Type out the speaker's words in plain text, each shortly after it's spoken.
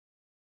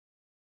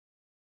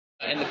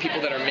and the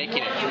people that are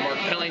making it, from Mark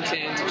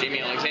Pellington to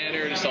Jaimie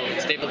Alexander to Sullivan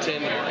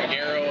Stapleton to Martin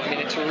Gero. I mean,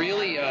 it's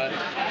really, you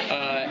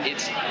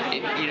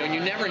know, you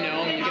never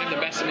know. I mean, you can have the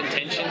best of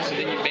intentions, so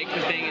then you make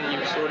the thing, and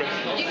you're sort of,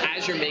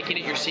 as you're making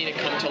it, you're seeing it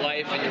come to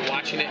life, and you're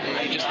watching it,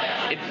 and you just,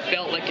 it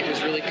felt like it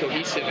was really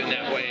cohesive in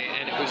that way,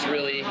 and it was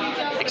really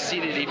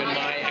exceeded even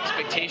my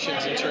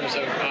expectations in terms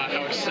of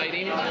how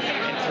exciting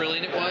and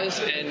thrilling it was,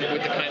 and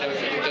with the kind of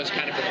those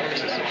kind of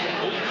performances.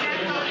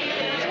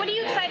 So what are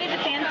you excited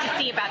the fans to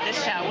see about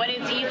this show? What do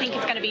you think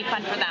is going to be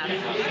fun for them?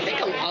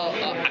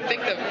 I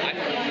think the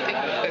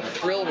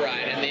thrill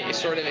ride, and it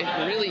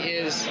really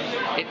is.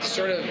 It's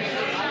sort of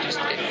just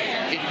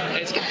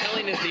as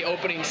compelling as the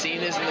opening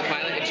scene is in the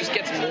pilot. It just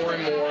gets more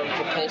and more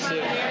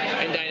propulsive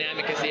and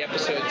dynamic as the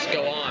episodes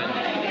go on,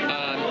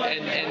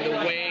 and the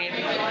way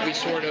we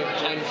sort of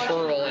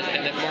unfurl,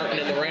 and that Martin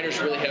and the writers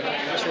really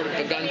have sort of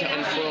begun to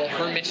unfurl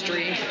her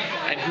mystery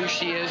and who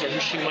she is or who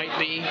she might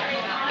be.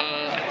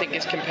 I think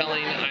it's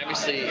compelling.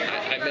 Obviously,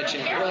 I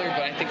mentioned earlier,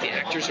 but I think the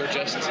actors are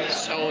just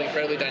so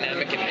incredibly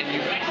dynamic, and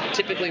you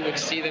typically would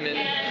see them in,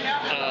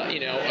 you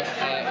know,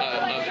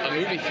 a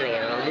movie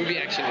thriller or a movie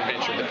action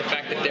adventure. But the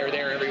fact that they're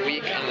there every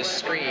week on the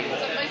screen,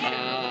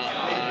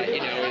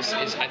 you know, is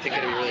I think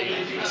going to be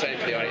really exciting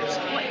for the audience.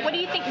 What do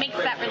you think makes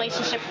that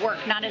relationship work?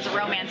 Not as a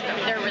romance, but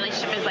their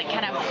relationship is like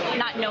kind of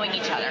not knowing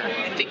each other.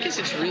 I think because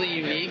it's really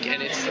unique,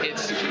 and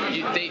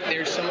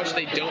there's so much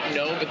they don't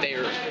know, but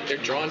they're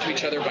drawn to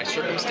each other by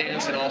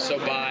circumstance and also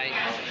by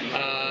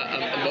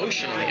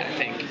emotionally, I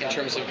think, in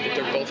terms of that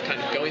they're both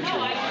kind of going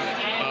through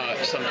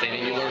something,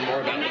 and you learn more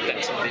about what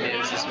that something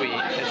is as we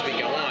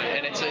go on.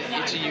 And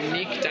it's a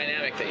unique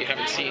dynamic that you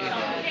haven't seen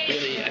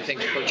really, I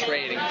think,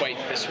 portrayed in quite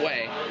this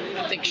way.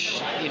 I think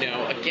you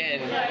know,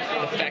 again,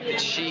 the fact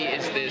that she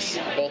is this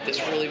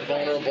really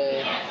vulnerable,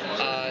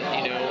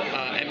 you know,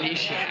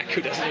 amnesiac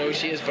who doesn't know who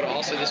she is, but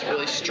also this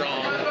really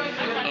strong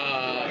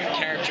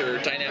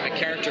dynamic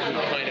character who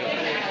kind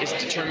of is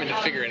determined to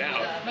figure it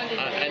out,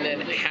 and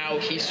then how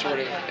he sort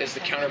of is the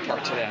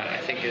counterpart to that, I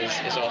think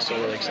is also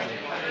really exciting.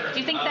 Do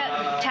you think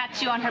that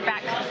tattoo on her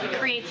back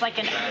creates like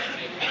an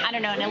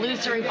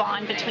illusory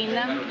bond between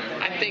them?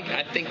 I think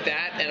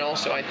that, and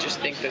also I just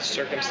think the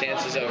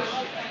circumstances of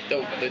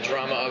the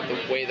drama of the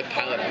way the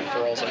pilot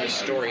unfurls on the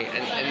story,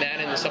 and that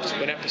in the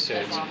subsequent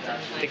episodes, I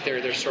think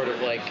they're sort of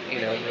like,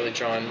 you know, really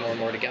drawn more and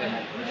more together.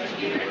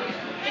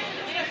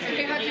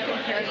 Okay, how do you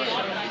compare the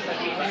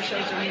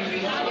shows or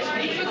movies?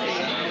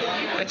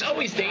 It's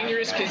always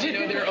dangerous because, you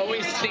know, there are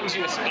always things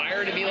you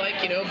aspire to be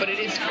like, you know, but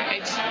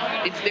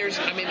there's,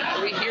 I mean,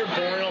 we hear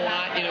Bourne a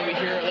lot, you know, we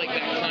hear like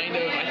that kind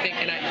of, I think,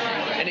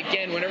 and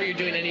again, whenever you're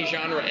doing any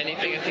genre,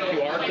 anything, I think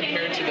you are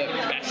compared to the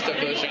best of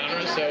those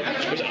genres, so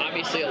there's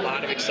obviously a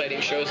lot of exciting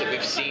shows that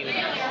we've seen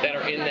that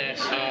are in that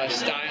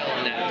style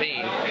and that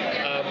vein,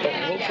 but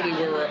hopefully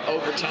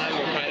over time,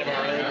 we're kind of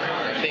our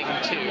own thing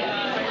too.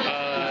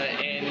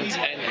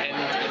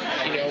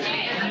 And you know,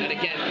 and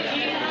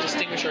again,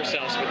 distinguish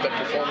ourselves with the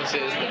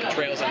performances, the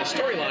portrayals, and the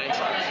storylines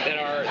that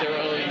are their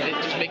own. They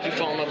just make you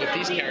fall in love with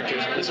these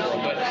characters in this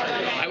world. But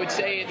I would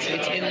say it's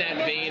in that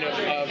vein of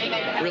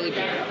really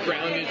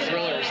grounded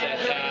thrillers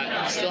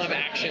that still have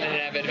action and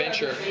have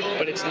adventure,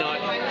 but it's not.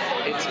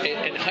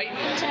 And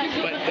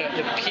heightened. But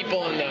the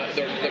people and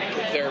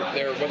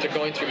what they're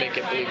going through make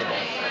it believable.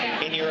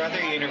 In your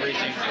other universe,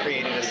 you've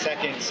created a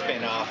second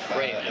spin-off of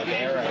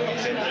Arrow.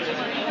 Is it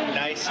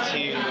nice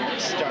to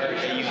start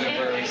a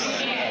universe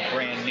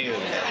brand new?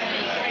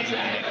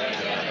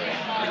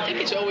 I think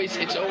it's always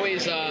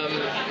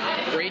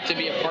great to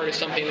be a part of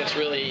something that's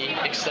really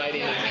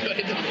exciting and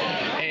good,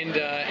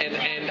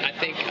 and I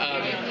think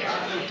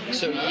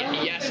so.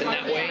 Yes, in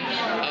that way.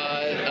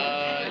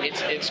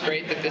 It's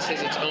great that this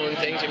has its own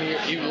things. I mean,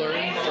 you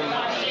learn from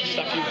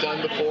stuff you've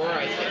done before.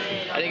 I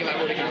think if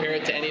I were to compare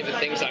it to any of the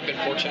things I've been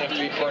fortunate enough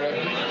to be part of,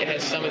 it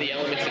has some of the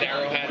elements that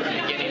Arrow had at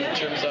the beginning in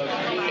terms of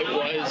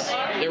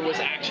there was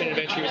action and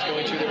adventure he was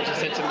going through. There was a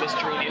sense of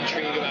mystery and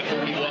intrigue about who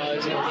he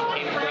was and where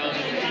he came from.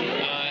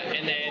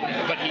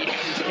 But he had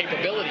his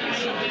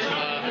capabilities.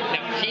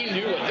 Now, he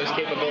knew what those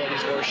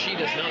capabilities were. She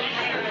does not.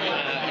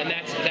 And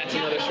that's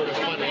another sort of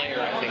fun layer,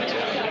 I think, too.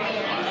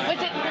 Was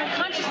it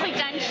consciously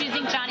done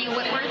choosing Johnny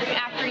Whitworth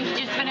after he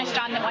just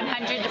finished on the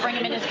 100 to bring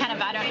him in as kind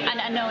of an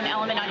unknown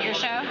element on your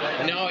show?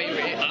 No,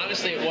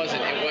 honestly, it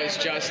wasn't. It was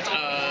just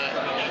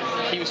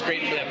he was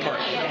great for that part.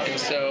 And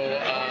so,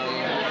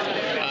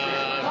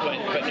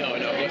 but no,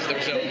 there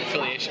was no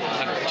affiliation with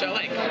him, which I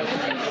like.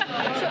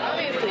 So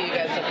obviously you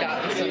guys have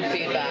gotten some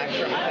feedback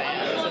from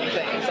fans and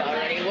things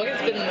already. What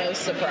has been the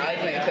most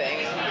surprising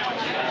thing?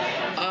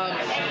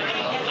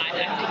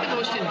 I think the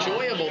most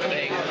enjoyable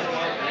thing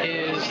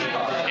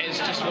is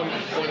just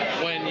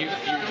when you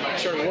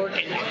sort of work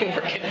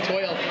and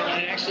toil,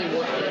 and it actually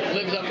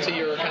lives up to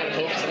your kind of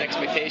hopes and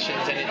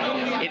expectations,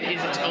 and it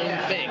is its own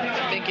thing.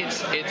 I think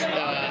it's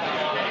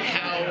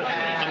how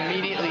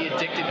immediately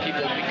addicted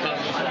people become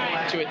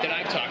to it that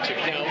I've talked to.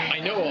 Now, I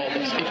know all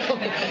those people,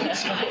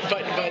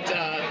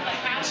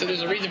 so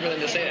there's a reason for them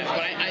to say that.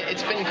 But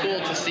it's been cool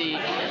to see,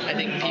 I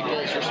think,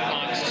 people's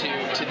response to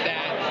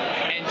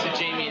that and to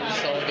Jaimie and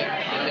Sullivan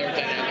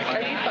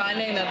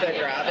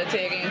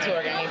gravitating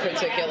toward any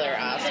particular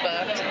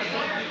aspect?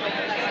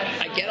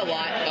 I get a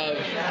lot of,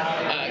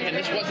 and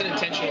this wasn't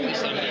intentional, at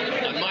least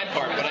on my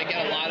part, but I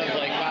get a lot of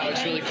like, wow,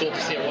 it's really cool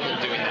to see a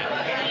woman doing that.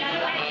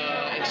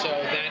 And so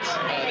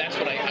that's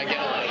what I get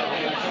a lot of.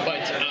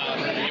 But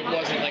it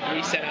wasn't like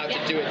we set out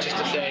to do it just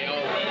to say,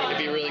 oh, it'd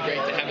be really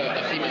great to have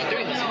a female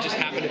doing this. It just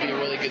happened to be a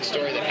really good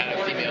story that had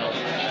a female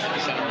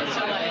center.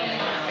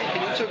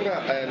 Can you talk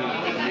about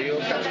the New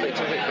York aspect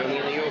of it, filming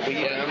in New York? Were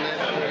you down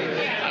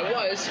there? I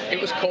was.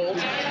 It was cold.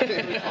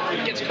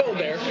 It gets cold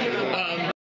there.